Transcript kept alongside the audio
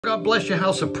God bless you,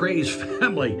 House of Praise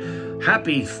family.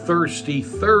 Happy Thirsty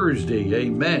Thursday.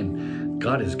 Amen.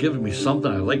 God has given me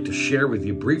something I'd like to share with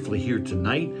you briefly here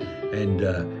tonight.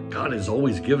 And God has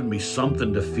always given me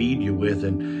something to feed you with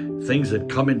and things that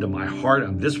come into my heart.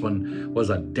 This one was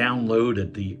a download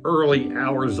at the early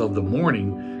hours of the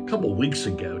morning a couple weeks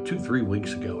ago, 2-3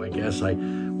 weeks ago, I guess. I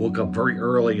woke up very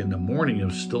early in the morning. It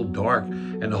was still dark,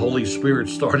 and the Holy Spirit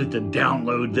started to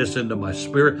download this into my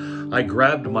spirit. I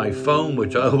grabbed my phone,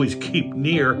 which I always keep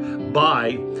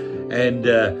nearby,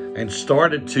 and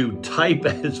started to type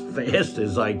as fast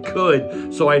as I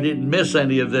could so I didn't miss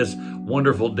any of this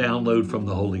wonderful download from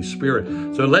the Holy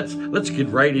Spirit. So let's get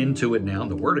right into it now.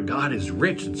 The Word of God is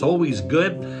rich. It's always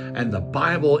good, and the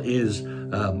Bible is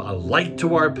a light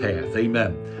to our path.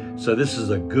 Amen. So this is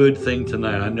a good thing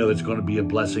tonight. I know it's going to be a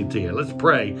blessing to you. Let's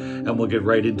pray, and we'll get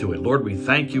right into it. Lord, we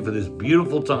thank you for this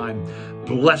beautiful time.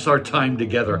 Bless our time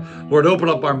together. Lord, open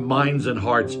up our minds and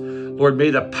hearts. Lord,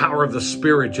 may the power of the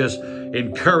Spirit just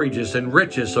encourage us,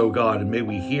 enrich us, oh God, and may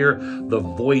we hear the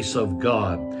voice of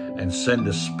God and send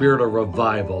the spirit of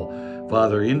revival,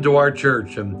 Father, into our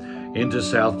church and into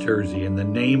South Jersey. In the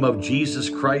name of Jesus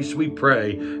Christ, we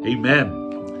pray. Amen.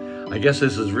 I guess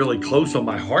this is really close on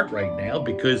my heart right now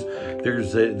because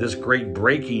there's this great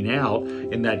breaking out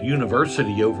in that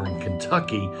university over in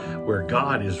Kentucky where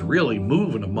God is really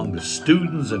moving among the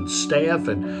students and staff,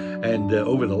 and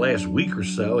over the last week or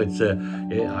so,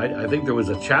 I think there was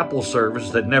a chapel service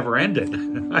that never ended.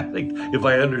 I think, if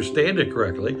I understand it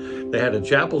correctly, they had a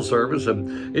chapel service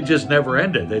and it just never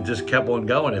ended. It just kept on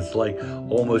going. It's like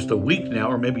almost a week now,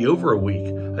 or maybe over a week.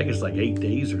 I think it's like 8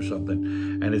 days or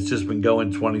something, and it's just been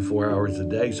going 24 hours a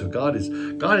day. So God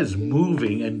is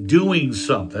moving and doing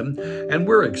something, and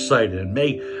we're excited. And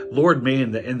may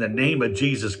in the name of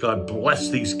Jesus, God, bless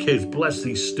these kids, bless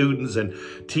these students and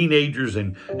teenagers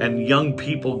and young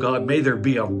people. God, may there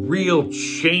be a real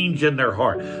change in their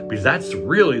heart, because that's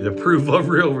really the proof of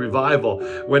real revival,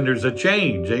 when there's a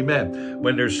change. Amen.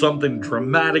 When there's something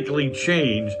dramatically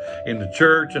changed in the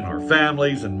church and our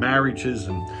families and marriages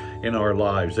and in our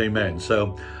lives. Amen.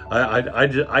 So I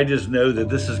just know that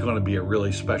this is going to be a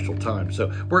really special time.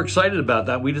 So we're excited about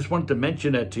that. We just wanted to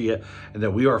mention that to you, and that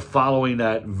we are following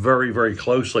that very, very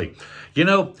closely. You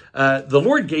know, the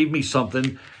Lord gave me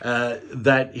something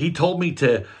that He told me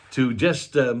to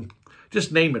just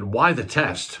name it. Why the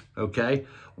test? Okay.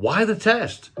 Why the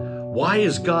test? Why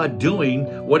is God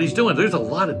doing what He's doing? There's a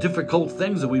lot of difficult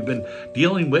things that we've been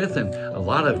dealing with and a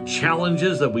lot of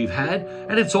challenges that we've had,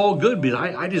 and it's all good,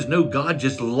 because I just know God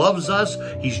just loves us.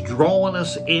 He's drawing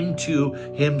us into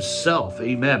Himself.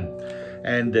 Amen.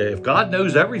 And if God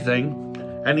knows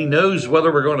everything, and He knows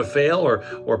whether we're going to fail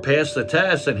or pass the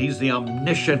test, and He's the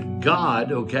omniscient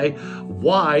God, okay,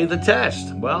 why the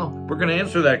test? Well, we're going to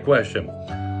answer that question,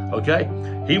 okay?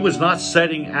 He was not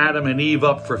setting Adam and Eve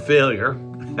up for failure.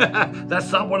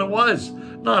 That's not what it was.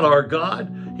 Not our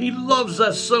God. He loves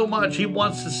us so much. He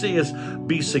wants to see us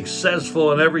be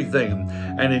successful in everything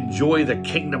and enjoy the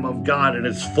kingdom of God in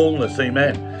its fullness.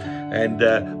 Amen.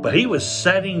 And but He was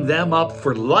setting them up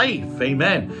for life.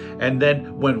 Amen. And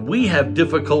then when we have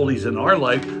difficulties in our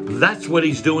life, that's what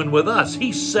He's doing with us.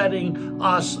 He's setting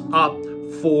us up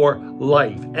for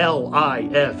life.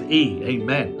 L-I-F-E.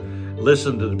 Amen.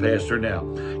 Listen to the pastor now.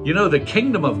 You know, the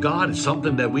kingdom of God is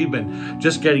something that we've been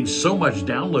just getting so much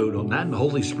download on that, and the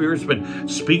Holy Spirit's been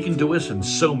speaking to us in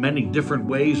so many different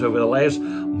ways over the last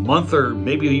month, or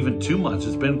maybe even 2 months.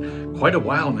 It's been quite a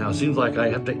while now. It seems like I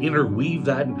have to interweave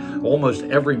that in almost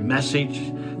every message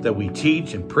that we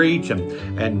teach and preach,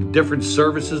 and different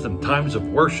services and times of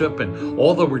worship, and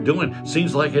all that we're doing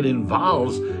seems like it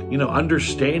involves,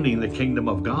 understanding the kingdom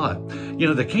of God.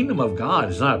 The kingdom of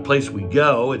God is not a place we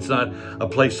go. It's not a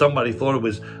place somebody thought it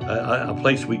was a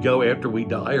place we go after we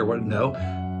die or what. No.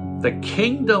 The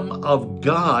kingdom of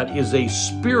God is a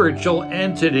spiritual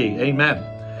entity. Amen.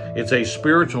 It's a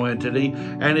spiritual entity,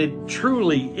 and it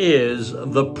truly is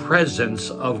the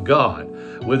presence of God,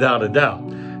 without a doubt.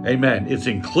 Amen. It's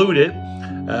included,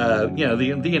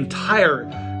 the entire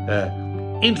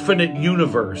infinite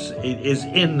universe is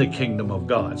in the kingdom of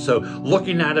God. So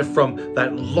looking at it from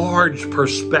that large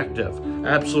perspective,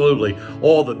 absolutely,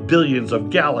 all the billions of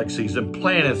galaxies and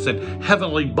planets and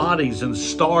heavenly bodies and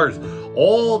stars,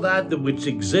 all that which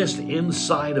exists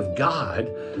inside of God,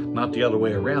 not the other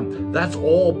way around, that's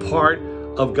all part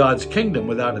of God's kingdom,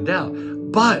 without a doubt.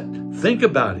 But think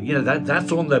about it,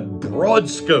 that's on the broad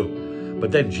scope.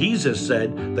 But then Jesus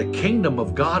said, the kingdom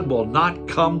of God will not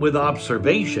come with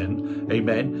observation,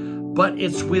 amen, but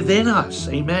it's within us,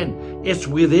 amen. It's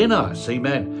within us,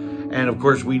 amen. And of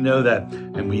course, we know that,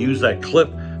 and we use that clip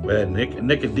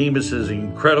Nicodemus's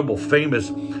incredible,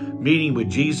 famous meeting with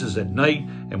Jesus at night,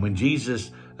 and when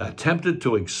Jesus attempted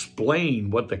to explain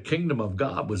what the kingdom of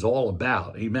God was all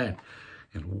about. Amen.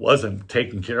 It wasn't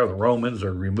taking care of the Romans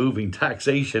or removing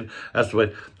taxation. That's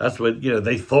what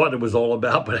they thought it was all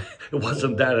about, but it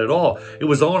wasn't that at all. It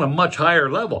was on a much higher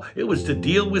level. It was to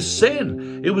deal with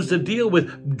sin. It was to deal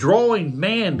with drawing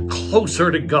man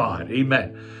closer to God.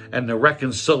 Amen. And the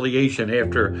reconciliation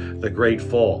after the great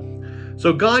fall.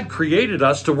 So God created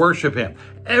us to worship him.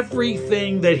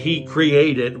 Everything that he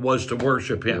created was to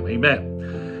worship him. Amen.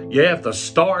 Yeah, if the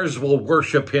stars will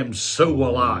worship him, so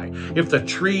will I. If the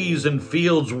trees and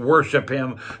fields worship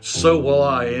him, so will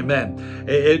I. Amen.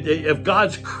 If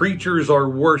God's creatures are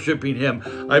worshiping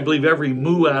him, I believe every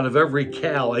moo out of every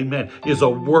cow, amen, is a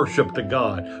worship to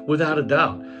God, without a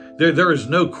doubt. There is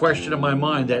no question in my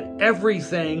mind that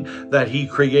everything that he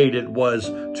created was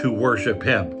to worship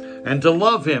him and to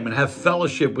love him and have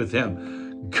fellowship with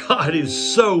him. God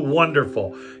is so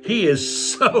wonderful. He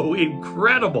is so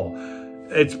incredible.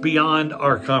 It's beyond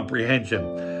our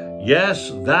comprehension.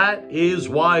 Yes, that is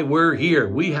why we're here.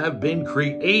 We have been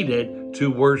created to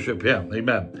worship him.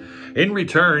 Amen. In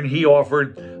return, he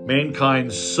offered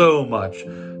mankind so much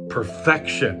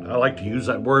perfection. I like to use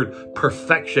that word,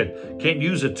 perfection. Can't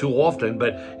use it too often,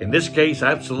 but in this case,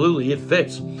 absolutely, it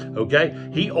fits. Okay?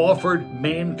 He offered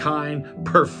mankind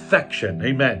perfection.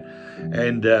 Amen.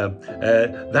 And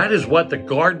that is what the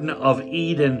Garden of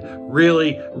Eden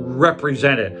really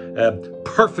represented.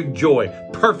 Perfect joy,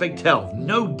 perfect health,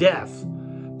 no death,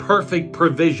 perfect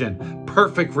provision,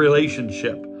 perfect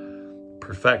relationship,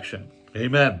 perfection.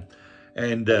 Amen.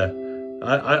 And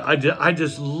I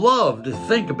just love to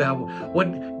think about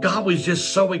what God was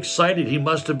just so excited. He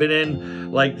must have been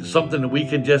in like something that we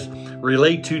can just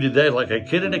relate to today, like a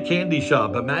kid in a candy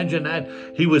shop. Imagine that.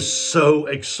 He was so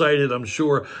excited, I'm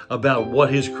sure, about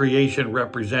what his creation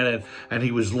represented. And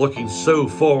he was looking so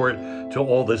forward to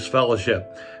all this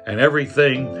fellowship. And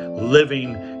everything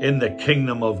living in the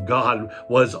kingdom of God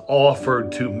was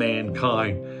offered to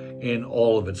mankind in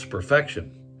all of its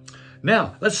perfection.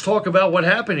 Now, let's talk about what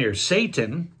happened here.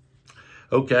 Satan,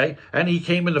 okay, and he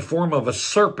came in the form of a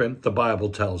serpent, the Bible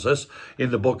tells us, in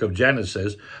the book of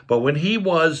Genesis. But when he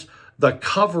was the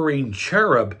covering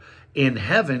cherub in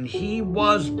heaven, he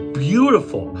was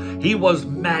beautiful. He was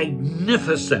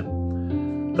magnificent,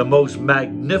 the most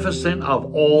magnificent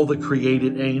of all the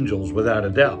created angels, without a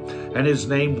doubt. And his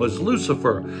name was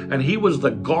Lucifer, and he was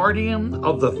the guardian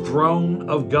of the throne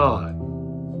of God.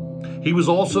 He was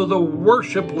also the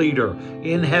worship leader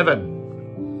in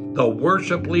heaven. The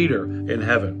worship leader in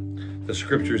heaven. The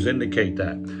scriptures indicate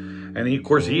that. And of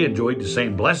course, he enjoyed the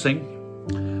same blessing.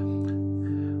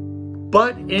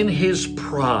 But in his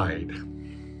pride,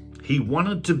 he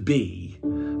wanted to be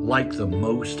like the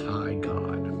Most High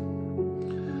God.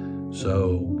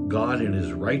 So God, in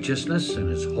his righteousness and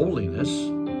his holiness,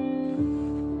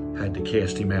 had to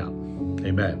cast him out.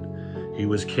 Amen. He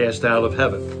was cast out of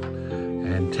heaven,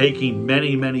 and taking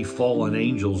many, many fallen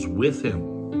angels with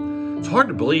him. It's hard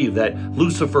to believe that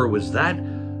Lucifer was that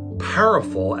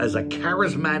powerful as a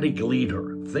charismatic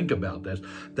leader. Think about this,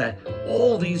 that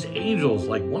all these angels,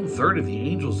 like 1/3 of the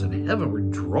angels in heaven, were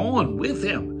drawn with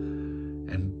him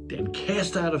and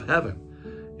cast out of heaven.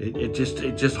 It's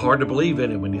just hard to believe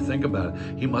in it when you think about it.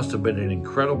 He must have been an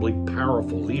incredibly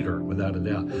powerful leader, without a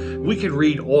doubt. We could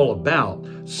read all about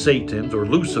Satan's or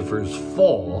Lucifer's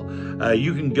fall.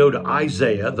 You can go to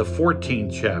Isaiah, the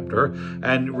 14th chapter,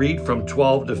 and read from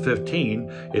 12 to 15.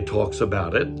 It talks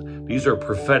about it. These are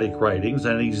prophetic writings,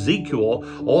 and Ezekiel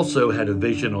also had a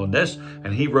vision on this,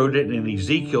 and he wrote it in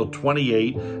Ezekiel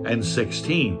 28 and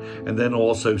 16. And then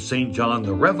also St. John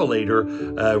the Revelator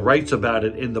writes about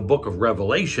it in the book of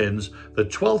Revelations, the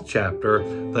 12th chapter,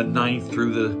 the 9th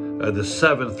through the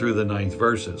 7th through the 9th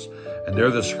verses. And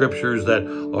they're the scriptures that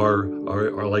are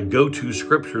like go-to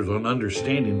scriptures on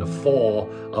understanding the fall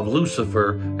of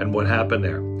Lucifer and what happened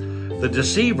there. The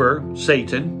deceiver,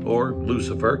 Satan, or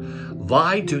Lucifer,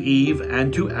 lied to Eve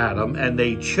and to Adam, and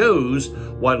they chose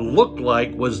what looked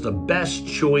like was the best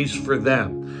choice for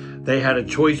them. They had a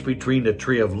choice between the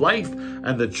tree of life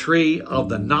and the tree of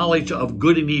the knowledge of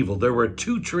good and evil. There were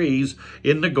two trees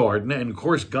in the garden, and of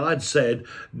course God said,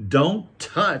 don't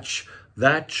touch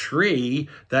that tree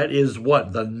that is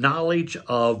what? The knowledge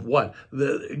of what?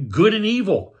 The good and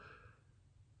evil.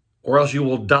 Or else you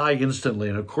will die instantly.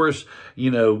 And of course,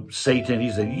 Satan,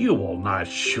 he said, you will not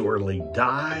surely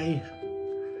die.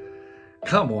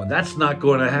 Come on, that's not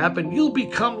going to happen. You'll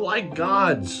become like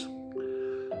gods.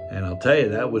 And I'll tell you,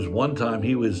 that was one time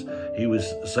he was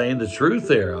saying the truth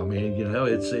there. I mean,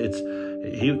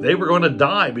 they were going to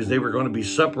die because they were going to be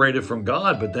separated from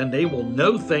God, but then they will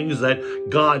know things that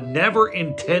God never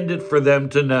intended for them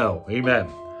to know. Amen.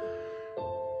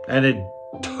 And it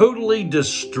totally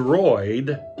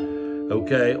destroyed,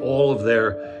 okay, all of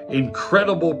their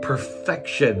incredible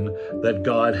perfection that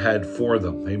God had for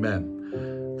them.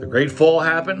 Amen. The great fall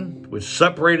happened, which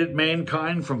separated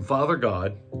mankind from Father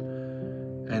God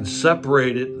and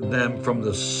separated them from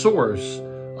the source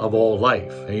of all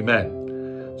life. Amen.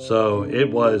 So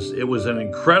it was an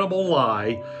incredible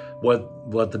lie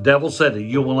what the devil said, that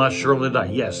you will not surely die.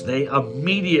 Yes, they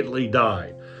immediately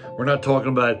died. We're not talking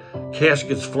about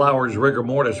caskets, flowers, rigor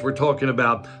mortis. We're talking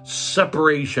about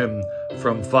separation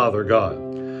from Father God.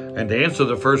 And to answer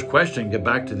the first question, get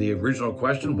back to the original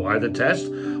question, why the test?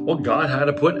 Well, God had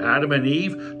to put Adam and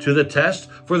Eve to the test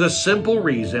for the simple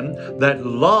reason that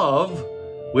love,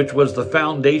 which was the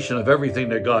foundation of everything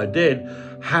that God did,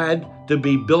 had to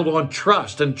be built on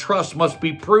trust, and trust must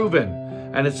be proven.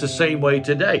 And it's the same way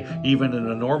today. Even in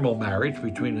a normal marriage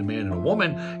between a man and a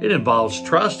woman, it involves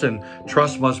trust, and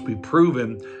trust must be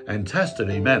proven and tested.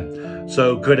 Amen.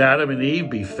 So could Adam and Eve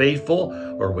be faithful,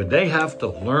 or would they have to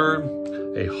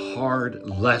learn a hard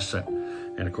lesson?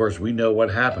 And of course, we know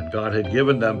what happened. God had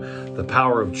given them the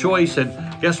power of choice, and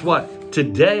guess what?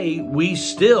 Today, we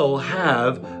still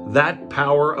have that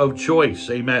power of choice.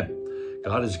 Amen.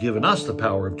 God has given us the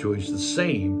power of choice, the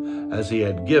same as he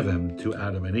had given to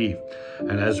Adam and Eve.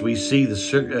 And as we see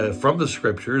from the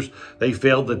scriptures, they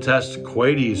failed the test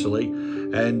quite easily.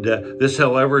 And this,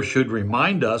 however, should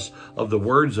remind us of the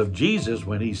words of Jesus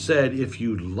when he said, if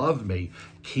you love me,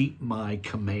 keep my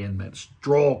commandments.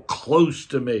 Draw close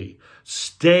to me.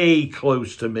 Stay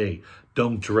close to me.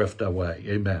 Don't drift away.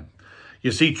 Amen.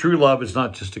 You see, true love is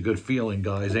not just a good feeling,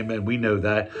 guys. Amen. We know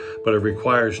that. But it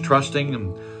requires trusting,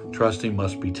 and trusting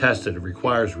must be tested. It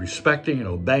requires respecting and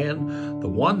obeying the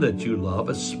one that you love,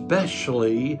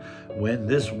 especially when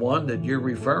this one that you're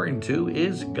referring to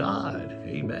is God.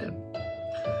 Amen.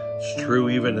 It's true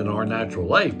even in our natural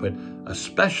life, but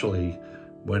especially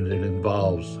when it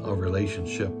involves a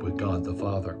relationship with God the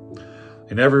Father.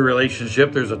 In every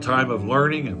relationship, there's a time of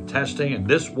learning and testing, and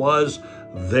this was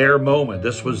their moment.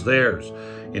 This was theirs.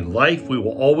 In life, we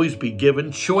will always be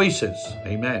given choices.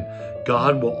 Amen.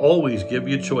 God will always give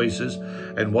you choices,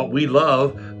 and what we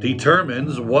love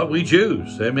determines what we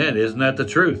choose. Amen. Isn't that the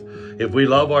truth? If we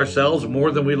love ourselves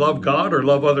more than we love God or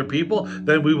love other people,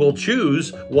 then we will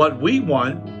choose what we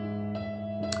want.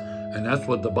 And that's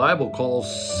what the Bible calls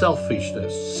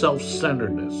selfishness,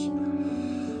 self-centeredness.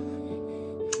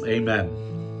 Amen.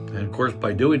 And of course,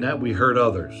 by doing that, we hurt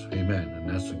others. Amen. And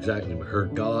that's exactly, we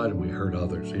hurt God and we hurt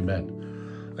others.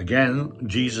 Amen. Again,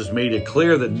 Jesus made it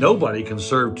clear that nobody can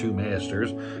serve two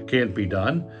masters. Can't be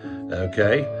done.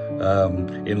 Okay.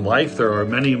 In life, there are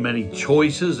many, many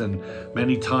choices, and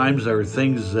many times there are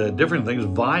things, different things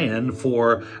vying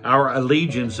for our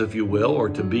allegiance, if you will, or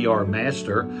to be our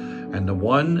master. And the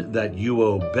one that you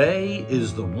obey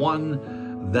is the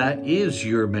one that is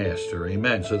your master.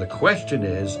 Amen. So the question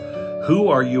is, who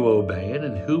are you obeying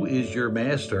and who is your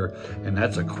master? And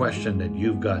that's a question that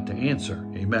you've got to answer.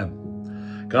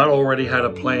 Amen. God already had a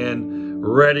plan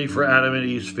ready for Adam and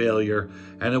Eve's failure,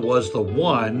 and it was the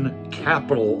one,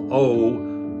 capital O-N-E,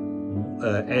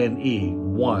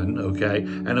 one, okay?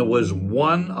 And it was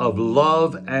one of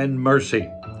love and mercy.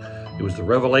 It was the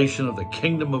revelation of the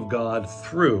kingdom of God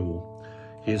through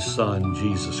his Son,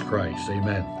 Jesus Christ.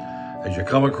 Amen. As you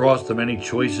come across the many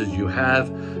choices you have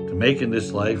to make in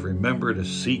this life, remember to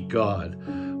seek God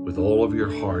with all of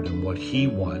your heart and what he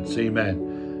wants. Amen.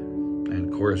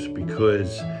 And of course,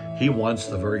 because he wants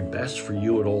the very best for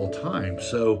you at all times.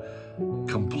 So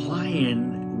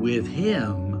complying with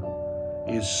him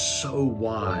is so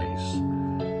wise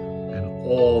and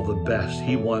all the best.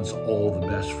 He wants all the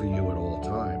best for you at all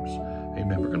times.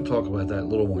 Amen. We're going to talk about that a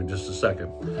little more in just a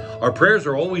second. Our prayers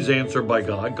are always answered by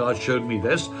God. God showed me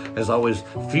this as I was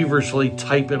feverishly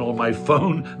typing on my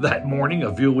phone that morning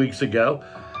a few weeks ago.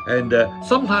 And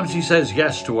sometimes he says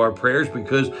yes to our prayers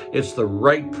because it's the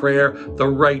right prayer, the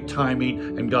right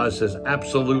timing, and God says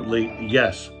absolutely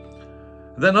yes.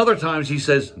 And then other times he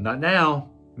says, not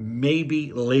now,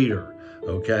 maybe later,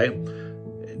 okay?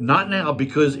 Not now,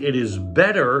 because it is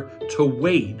better to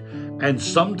wait. And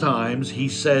sometimes he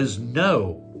says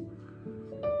no.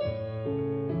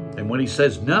 And when he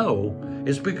says no,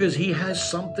 it's because he has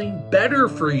something better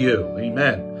for you.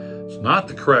 Amen. It's not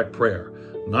the correct prayer,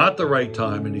 not the right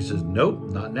time. And he says, nope,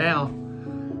 not now.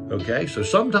 Okay, so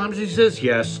sometimes he says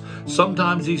yes.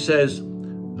 Sometimes he says,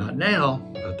 not now,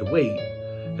 got to wait.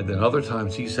 And then other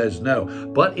times he says no.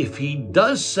 But if he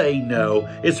does say no,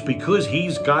 it's because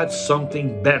he's got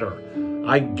something better.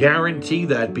 I guarantee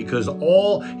that, because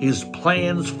all his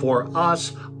plans for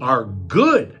us are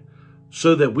good,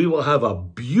 so that we will have a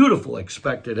beautiful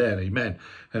expected end, amen,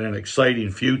 and an exciting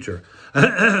future.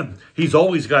 He's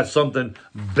always got something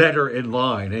better in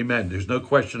line, amen. There's no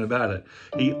question about it.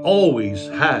 He always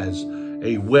has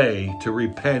a way to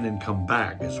repent and come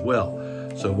back as well.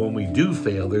 So when we do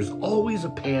fail, there's always a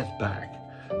path back.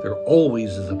 There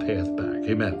always is a path back,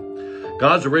 amen.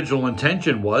 God's original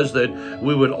intention was that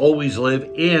we would always live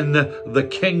in the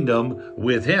kingdom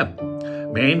with him.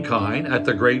 Mankind, at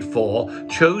the great fall,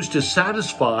 chose to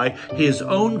satisfy his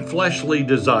own fleshly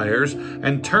desires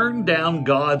and turn down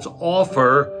God's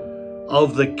offer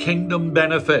of the kingdom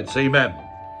benefits. Amen.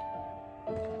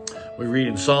 We read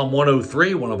in Psalm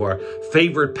 103, one of our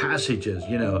favorite passages,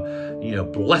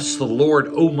 bless the Lord,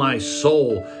 O my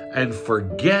soul, and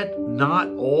forget not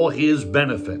all his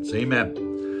benefits. Amen.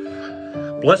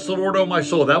 Bless the Lord, O my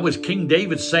soul. That was King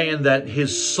David saying that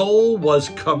his soul was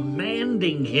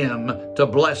commanding him to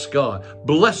bless God.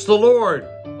 Bless the Lord,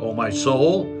 O my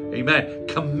soul. Amen.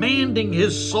 Commanding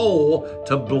his soul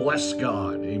to bless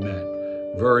God.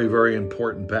 Amen. Very, very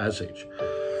important passage.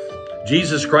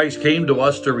 Jesus Christ came to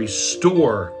us to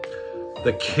restore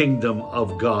the kingdom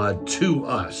of God to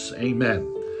us.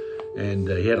 Amen. And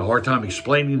he had a hard time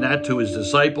explaining that to his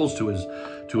disciples,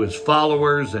 to his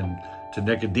followers, and to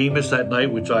Nicodemus that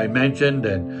night, which I mentioned,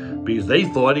 and because they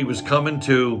thought he was coming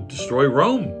to destroy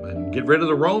Rome and get rid of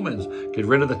the Romans, get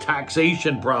rid of the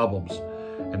taxation problems.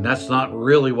 And that's not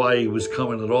really why he was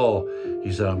coming at all.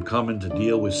 He said, I'm coming to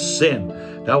deal with sin.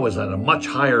 That was at a much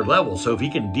higher level. So if he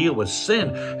can deal with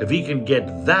sin, if he can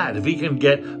get that, if he can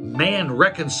get man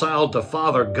reconciled to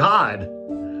Father God,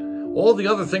 all the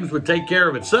other things would take care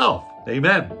of itself.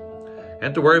 Amen. You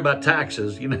don't have to worry about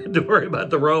taxes. You don't have to worry about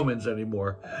the Romans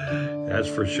anymore. That's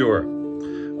for sure.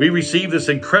 We receive this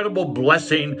incredible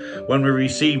blessing when we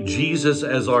receive Jesus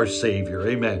as our Savior.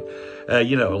 Amen.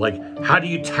 How do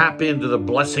you tap into the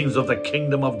blessings of the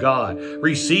kingdom of God?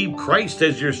 Receive Christ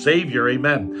as your Savior.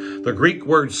 Amen. The Greek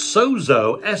word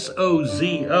sozo,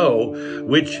 S-O-Z-O,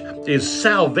 which is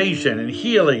salvation and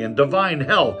healing and divine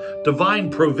health, divine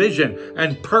provision,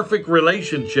 and perfect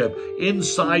relationship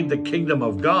inside the kingdom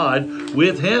of God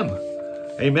with him.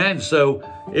 Amen. So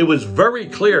it was very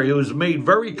clear. It was made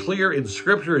very clear in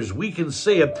Scripture, as we can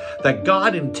see it, that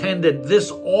God intended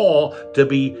this all to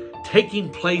be taking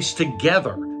place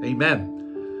together. Amen.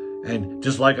 And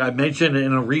just like I mentioned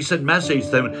in a recent message,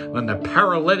 that when the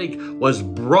paralytic was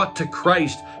brought to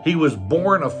Christ, he was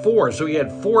born of four. So he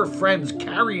had four friends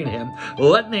carrying him,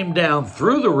 letting him down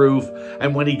through the roof.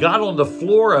 And when he got on the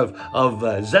floor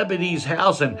of Zebedee's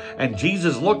house and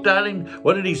Jesus looked at him,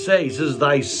 what did he say? He says,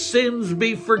 thy sins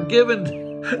be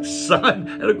forgiven, son.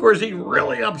 And of course, he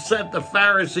really upset the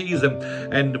Pharisees.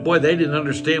 And boy, they didn't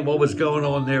understand what was going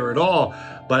on there at all.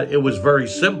 But it was very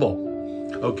simple.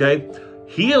 Okay?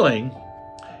 Healing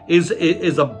is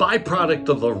a byproduct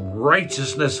of the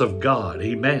righteousness of God.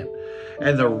 Amen.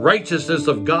 And the righteousness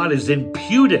of God is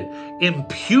imputed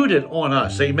on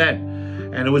us.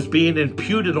 Amen. And it was being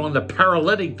imputed on the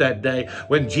paralytic that day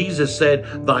when Jesus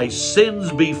said, thy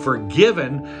sins be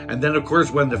forgiven. And then, of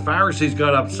course, when the Pharisees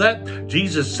got upset,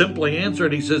 Jesus simply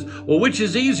answered. He says, well, which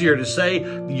is easier, to say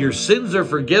your sins are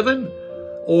forgiven,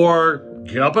 or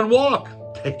get up and walk,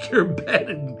 take your bed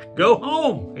and go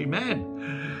home? Amen.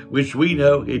 Which we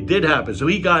know it did happen. So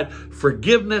he got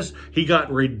forgiveness, he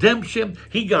got redemption,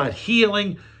 he got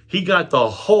healing, he got the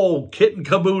whole kit and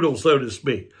caboodle, so to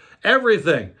speak.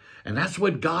 Everything. And that's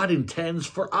what God intends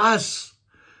for us.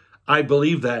 I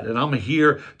believe that, and I'm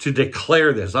here to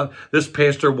declare this. This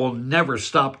pastor will never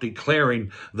stop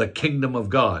declaring the kingdom of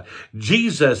God.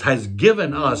 Jesus has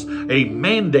given us a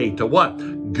mandate to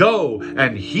what? Go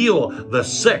and heal the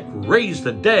sick, raise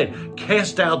the dead,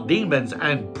 cast out demons,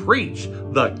 and preach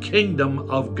the kingdom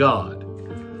of God.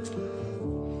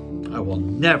 I will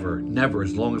never,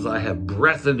 as long as I have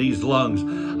breath in these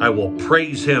lungs, I will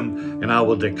praise him and I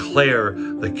will declare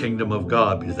the kingdom of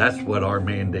God, because that's what our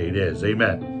mandate is.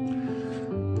 Amen.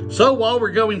 So while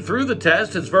we're going through the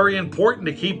test, it's very important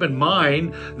to keep in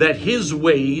mind that his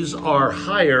ways are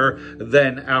higher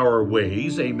than our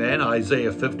ways. Amen.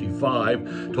 Isaiah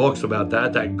 55 talks about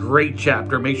that great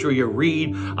chapter. Make sure you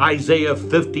read Isaiah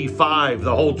 55,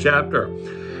 the whole chapter.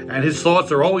 And his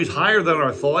thoughts are always higher than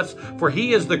our thoughts, for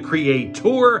he is the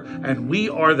creator and we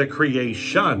are the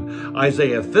creation.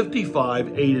 Isaiah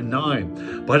 55, 8 and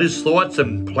 9. But his thoughts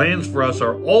and plans for us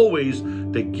are always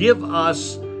to give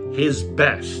us his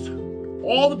best.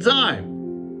 All the time.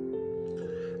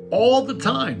 all the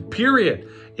time, period.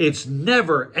 It's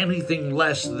never anything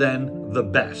less than the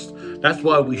best. That's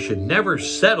why we should never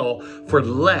settle for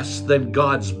less than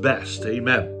God's best.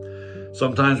 Amen.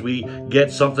 Sometimes we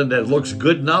get something that looks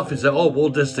good enough and say, oh, we'll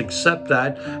just accept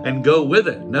that and go with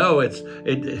it. No,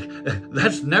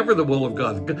 that's never the will of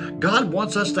God. God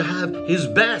wants us to have his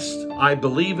best. I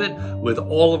believe it with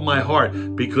all of my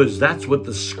heart because that's what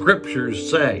the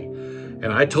scriptures say.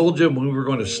 And I told you when we were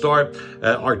going to start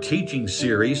our teaching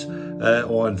series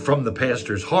on From the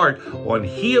Pastor's Heart on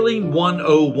Healing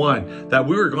 101, that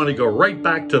we were going to go right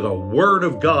back to the Word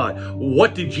of God.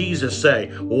 What did Jesus say?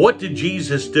 What did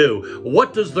Jesus do?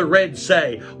 What does the Red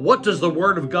say? What does the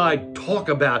Word of God talk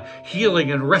about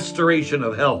healing and restoration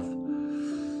of health?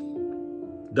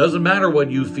 Doesn't matter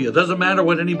what you feel. Doesn't matter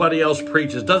what anybody else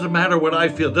preaches. Doesn't matter what I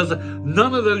feel.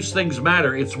 None of those things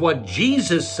matter. It's what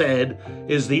Jesus said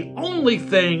is the only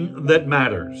thing that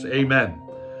matters. Amen.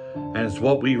 And it's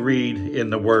what we read in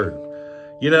the Word.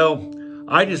 You know,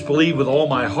 I just believe with all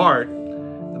my heart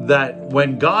that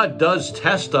when God does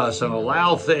test us and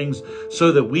allow things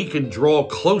so that we can draw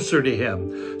closer to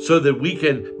him, so that we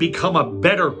can become a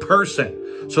better person,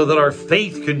 so that our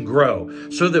faith can grow,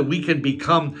 so that we can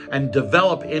become and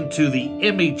develop into the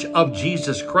image of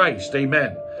Jesus Christ.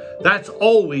 Amen. That's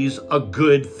always a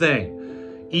good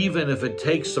thing, even if it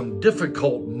takes some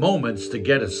difficult moments to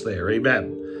get us there.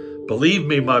 Amen. Believe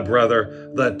me, my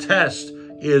brother, the test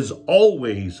is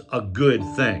always a good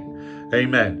thing.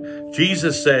 Amen.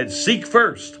 Jesus said, seek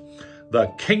first the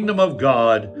kingdom of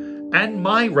God and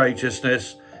my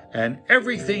righteousness, and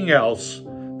everything else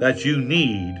that you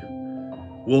need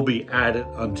will be added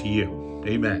unto you.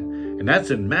 Amen. And that's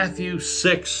in Matthew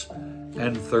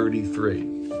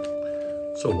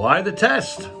 6:33. So why the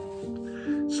test?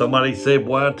 Somebody said,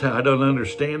 well, I don't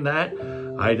understand that.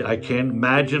 I can't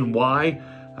imagine why.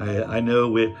 I know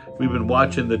we've been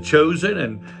watching The Chosen,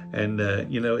 and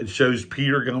it shows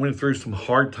Peter going through some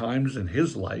hard times in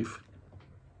his life.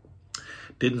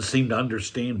 Didn't seem to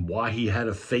understand why he had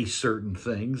to face certain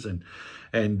things, and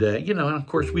of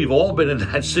course we've all been in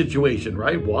that situation,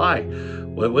 right? Why?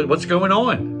 What's going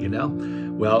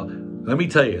on? Well, let me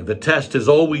tell you, the test is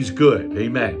always good,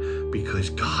 amen,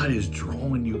 because God is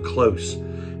drawing you close.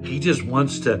 He just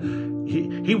wants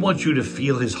He wants you to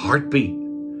feel his heartbeat.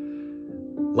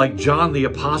 Like John the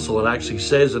Apostle, it actually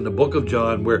says in the book of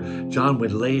John, where John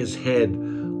would lay his head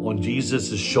on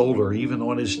Jesus' shoulder, even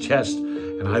on his chest.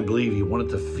 And I believe he wanted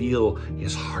to feel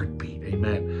his heartbeat.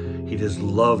 Amen. He just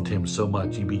loved him so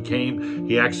much.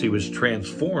 He actually was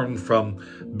transformed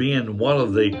from being one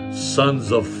of the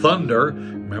sons of thunder.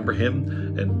 Remember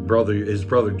him and his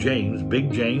brother James,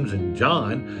 Big James and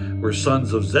John were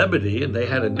sons of Zebedee, and they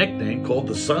had a nickname called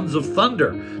the Sons of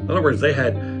Thunder. In other words, they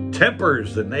had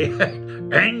tempers and they had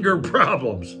anger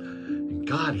problems. And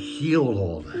God healed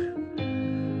all that.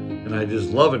 And I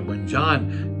just love it when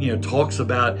John, talks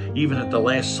about, even at the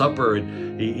Last Supper,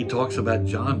 and he talks about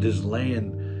John just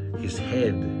laying his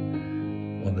head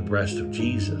on the breast of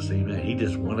Jesus. Amen. He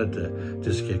just wanted to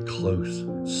just get close.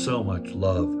 So much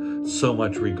love, so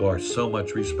much regard, so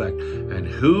much respect. And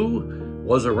who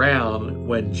was around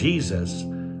when Jesus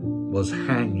was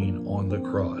hanging on the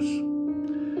cross?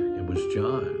 It was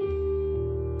John.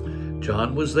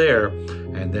 John was there,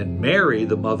 and then Mary,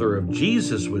 the mother of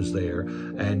Jesus, was there,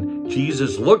 and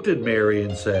Jesus looked at Mary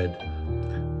and said,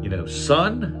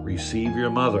 son, receive your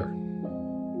mother.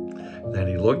 Then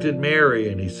he looked at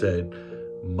Mary and he said,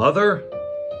 mother,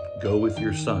 go with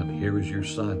your son. Here is your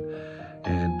son.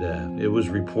 And it was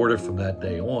reported from that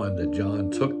day on that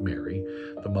John took Mary,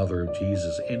 the mother of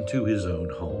Jesus, into his own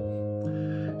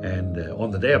home. And on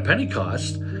the day of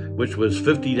Pentecost, which was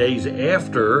 50 days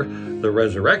after the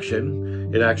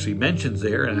resurrection, it actually mentions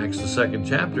there in Acts the 2nd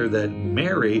chapter that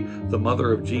Mary, the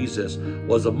mother of Jesus,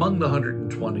 was among the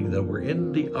 120 that were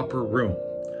in the upper room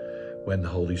when the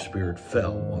Holy Spirit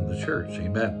fell on the church.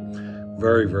 Amen.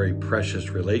 Very, very precious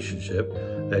relationship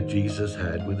that Jesus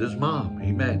had with his mom.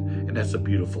 Amen. And that's a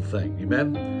beautiful thing.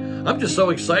 Amen. I'm just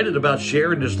so excited about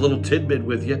sharing this little tidbit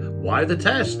with you. Why the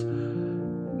test?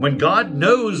 When God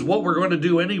knows what we're going to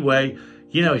do anyway,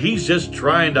 he's just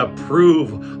trying to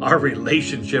prove our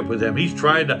relationship with him. He's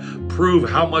trying to prove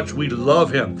how much we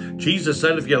love him. Jesus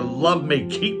said, if you love me,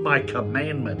 keep my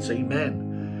commandments. Amen.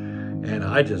 And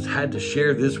I just had to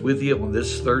share this with you on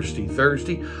this Thirsty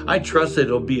Thursday. I trust that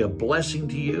it'll be a blessing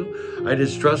to you. I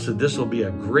just trust that this will be a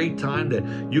great time that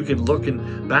you can look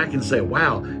back and say,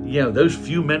 wow, those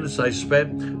few minutes I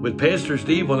spent with Pastor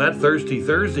Steve on that Thirsty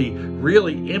Thursday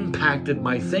really impacted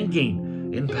my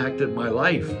thinking, impacted my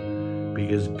life,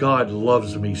 because God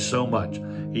loves me so much.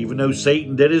 even though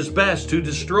Satan did his best to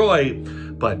destroy,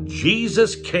 but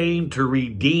Jesus came to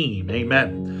redeem.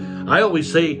 Amen. I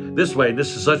always say this way, and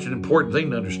this is such an important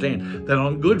thing to understand, that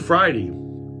on Good Friday,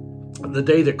 the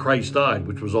day that Christ died,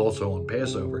 which was also on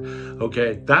Passover,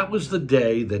 okay, that was the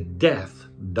day that death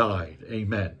died.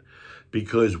 Amen.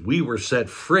 Because we were set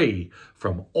free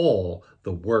from all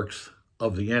the works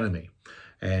of the enemy.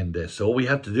 And so all we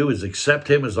have to do is accept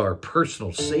him as our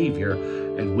personal Savior,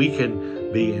 and we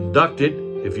can be inducted,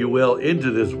 if you will, into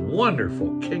this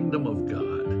wonderful kingdom of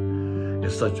God.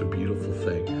 It's such a beautiful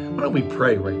thing. Why don't we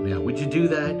pray right now? Would you do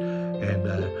that?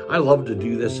 And I love to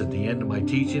do this at the end of my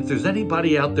teaching. If there's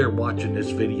anybody out there watching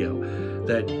this video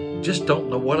that just don't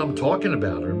know what I'm talking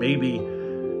about, or maybe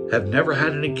have never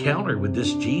had an encounter with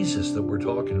this Jesus that we're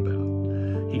talking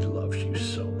about, he loves you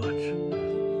so much.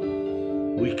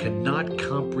 We cannot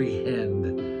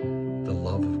comprehend the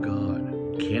love of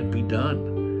God. Can't be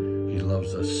done. He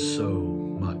loves us so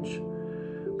much.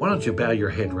 Why don't you bow your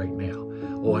head right now?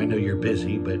 Oh, I know you're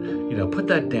busy, but put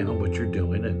that down, what you're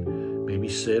doing, and maybe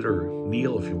sit or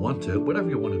kneel if you want to, whatever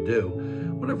you want to do,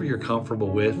 whatever you're comfortable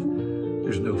with.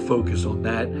 There's no focus on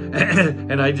that.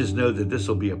 And I just know that this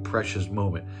will be a precious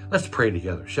moment. Let's pray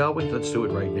together, shall we? Let's do it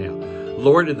right now.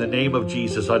 Lord, in the name of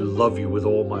Jesus, I love you with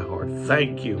all my heart.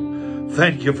 Thank you.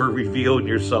 Thank you for revealing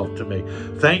yourself to me.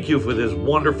 Thank you for this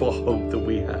wonderful hope that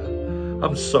we have.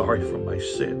 I'm sorry for my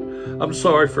sin. I'm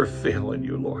sorry for failing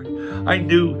you, Lord. I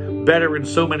knew better in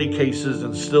so many cases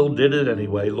and still did it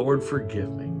anyway. Lord,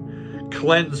 forgive me.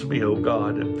 Cleanse me, oh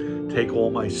God, and take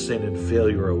all my sin and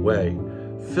failure away.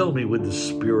 Fill me with the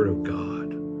Spirit of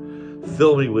God.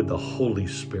 Fill me with the Holy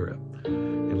Spirit.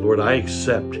 And Lord, I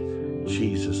accept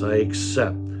Jesus. I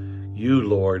accept you,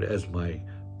 Lord, as my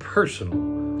personal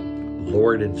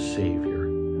Lord and Savior.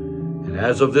 And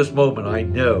as of this moment, I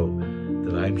know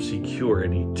that I'm secure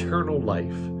in eternal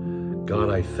life. God,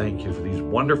 I thank you for these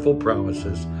wonderful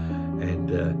promises.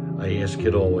 And I ask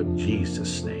it all in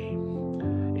Jesus'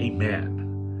 name.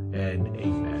 Amen and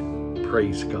amen.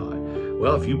 Praise God.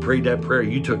 Well, if you prayed that prayer,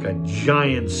 you took a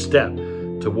giant step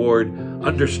toward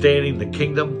understanding the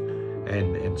kingdom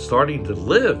and starting to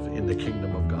live in the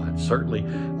kingdom of God. Certainly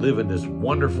live in this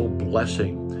wonderful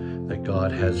blessing that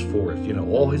God has for us.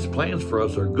 All his plans for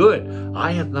us are good.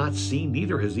 I have not seen,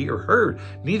 neither has ear heard,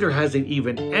 neither has it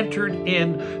even entered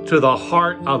into the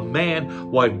heart of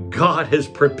man what God has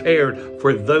prepared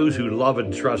for those who love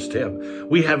and trust him.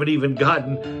 We haven't even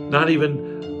gotten not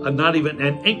even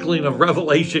an inkling of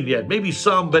revelation yet. Maybe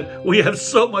some, but we have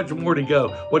so much more to go.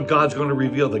 What God's going to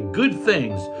reveal, the good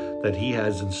things that he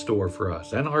has in store for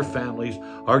us and our families,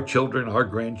 our children, our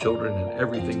grandchildren, and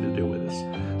everything to do with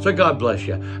us. So God bless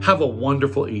you. Have a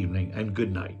wonderful evening and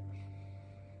good night.